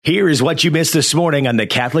Here is what you missed this morning on the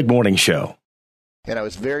Catholic Morning Show. And I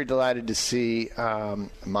was very delighted to see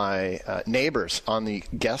my neighbors on the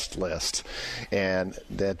guest list, and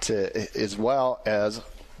that as well as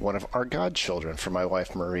one of our godchildren for my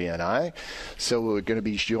wife Maria and I. So we're going to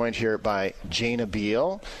be joined here by Jayna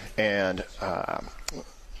Beal and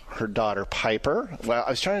her daughter Piper. Well, I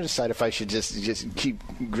was trying to decide if I should just keep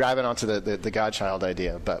grabbing onto the godchild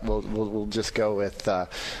idea, but we'll just go with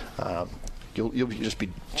you'll just be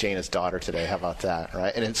Jayna's daughter today. How about that,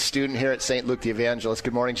 right? And it's a student here at St. Luke the Evangelist.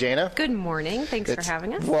 Good morning, Jayna. Good morning. Thanks for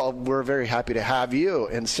having us. Well, we're very happy to have you.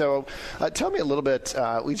 And so tell me a little bit.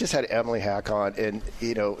 We just had Emily Hack on, and,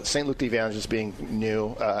 St. Luke the Evangelist being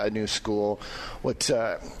new, a new school.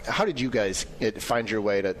 How did you guys find your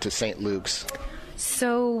way to St. Luke's?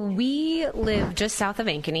 So we live just south of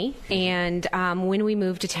Ankeny, and when we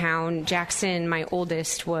moved to town, Jackson, my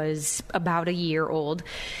oldest, was about a year old,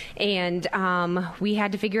 and we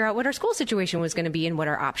had to figure out what our school situation was going to be and what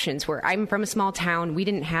our options were. I'm from a small town. We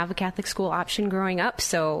didn't have a Catholic school option growing up,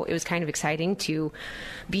 so it was kind of exciting to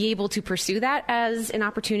be able to pursue that as an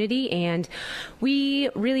opportunity, and we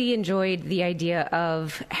really enjoyed the idea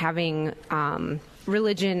of having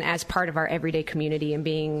religion as part of our everyday community and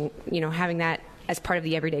being, having that as part of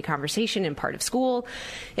the everyday conversation and part of school.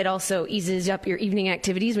 It also eases up your evening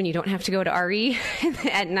activities when you don't have to go to RE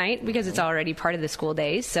at night because it's already part of the school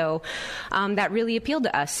days. So that really appealed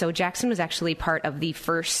to us. So Jackson was actually part of the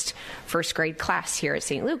first grade class here at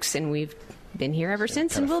St. Luke's, and we've been here ever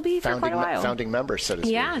since, and we'll be for quite a while. Founding members, so to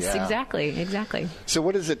speak. Yes, yeah. Exactly. So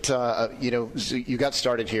what is it, so you got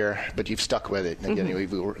started here, but you've stuck with it. Again,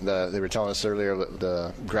 they were telling us earlier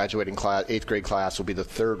the graduating class, 8th grade class, will be the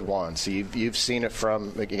third one. So you've seen it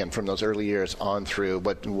from those early years on through.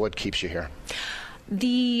 What keeps you here?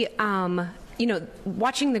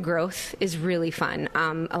 Watching the growth is really fun.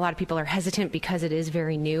 A lot of people are hesitant because it is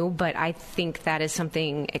very new, but I think that is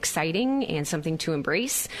something exciting and something to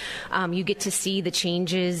embrace. You get to see the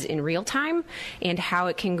changes in real time and how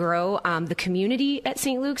it can grow. The community at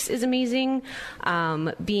St. Luke's is amazing.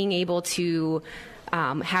 Being able to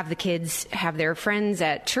have the kids have their friends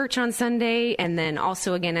at church on Sunday and then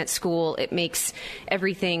also again at school, it makes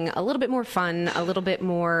everything a little bit more fun, a little bit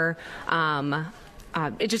more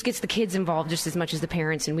it just gets the kids involved just as much as the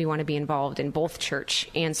parents, and we want to be involved in both church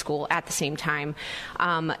and school at the same time.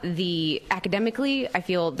 Academically, I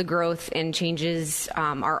feel the growth and changes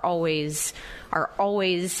are always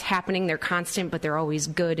happening. They're constant, but they're always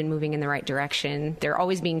good and moving in the right direction. They're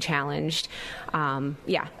always being challenged.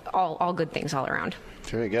 All good things all around.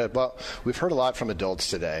 Very good. Well, we've heard a lot from adults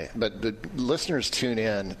today, but the listeners tune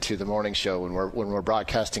in to the morning show when we're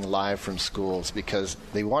broadcasting live from schools because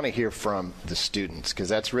they want to hear from the students, because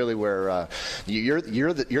that's really where you're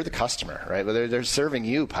the customer, right? They're serving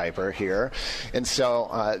you, Piper, here, and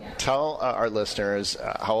so tell our listeners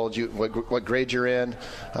how old what grade you're in.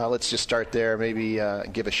 Let's just start there. Maybe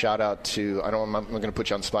give a shout out to I'm going to put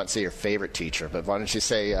you on the spot and say your favorite teacher, but why don't you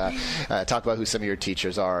say talk about who some of your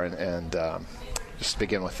teachers are and just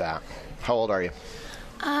begin with that. How old are you?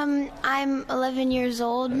 I'm 11 years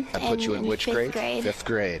old. I put you in which grade? Fifth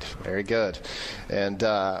grade. Very good. And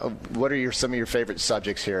what are some of your favorite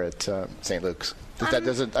subjects here at St. Luke's? That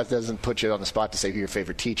doesn't put you on the spot to say who your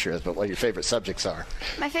favorite teacher is, but what your favorite subjects are.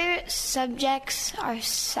 My favorite subjects are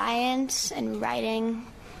science and writing.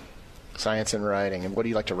 Science and writing. And what do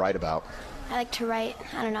you like to write about? I like to write,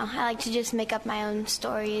 I like to just make up my own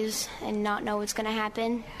stories and not know what's going to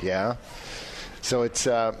happen. Yeah. So it's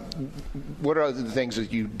what are the things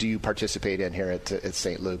that you participate in here at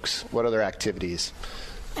St. Luke's? What other activities?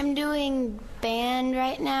 I'm doing band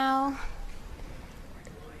right now,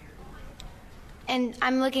 and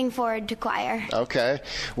I'm looking forward to choir. Okay.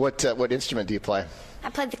 What instrument do you play? I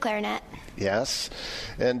played the clarinet. Yes,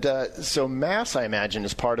 and so Mass, I imagine,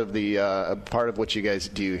 is part of what you guys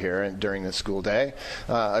do here and during the school day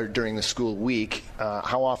or during the school week.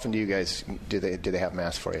 How often do they have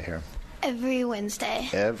Mass for you here? Every Wednesday.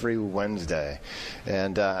 Every Wednesday.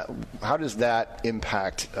 And how does that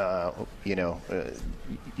impact,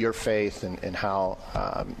 your faith and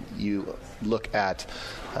how you look at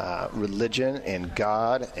religion and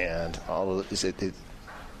God and all of it?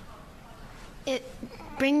 It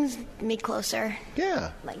brings me closer.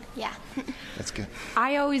 Yeah. Yeah. That's good.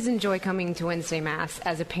 I always enjoy coming to Wednesday Mass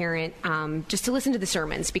as a parent just to listen to the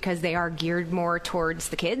sermons because they are geared more towards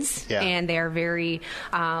the kids and they are very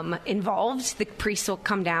involved. The priests will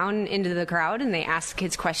come down into the crowd and they ask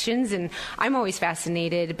kids questions, and I'm always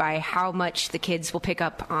fascinated by how much the kids will pick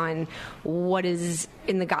up on what is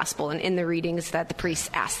in the gospel and in the readings that the priests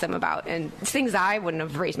ask them about. And it's things I wouldn't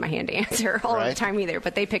have raised my hand to answer all the time either,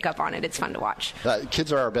 but they pick up on it. It's fun to watch. Kids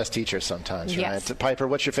kids are our best teachers sometimes, right? Yes. Piper,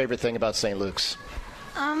 what's your favorite thing about St. Luke's?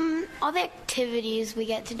 All the activities we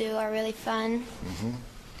get to do are really fun.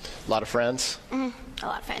 A lot of friends? A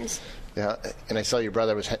lot of friends. Yeah, and I saw your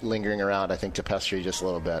brother was lingering around, I think, to pester you just a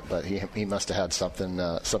little bit, but he must have had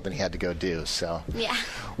something he had to go do. So Yeah.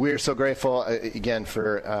 we're so grateful again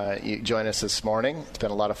for you joining us this morning. It's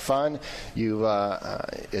been a lot of fun. You,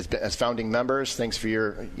 as founding members, thanks for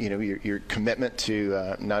your commitment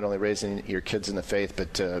to not only raising your kids in the faith,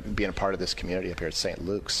 but being a part of this community up here at St.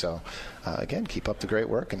 Luke's. So again, keep up the great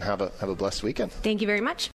work and have a blessed weekend. Thank you very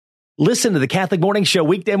much. Listen to the Catholic Morning Show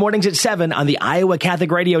weekday mornings at 7 on the Iowa Catholic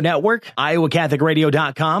Radio Network,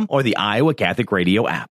 iowacatholicradio.com, or the Iowa Catholic Radio app.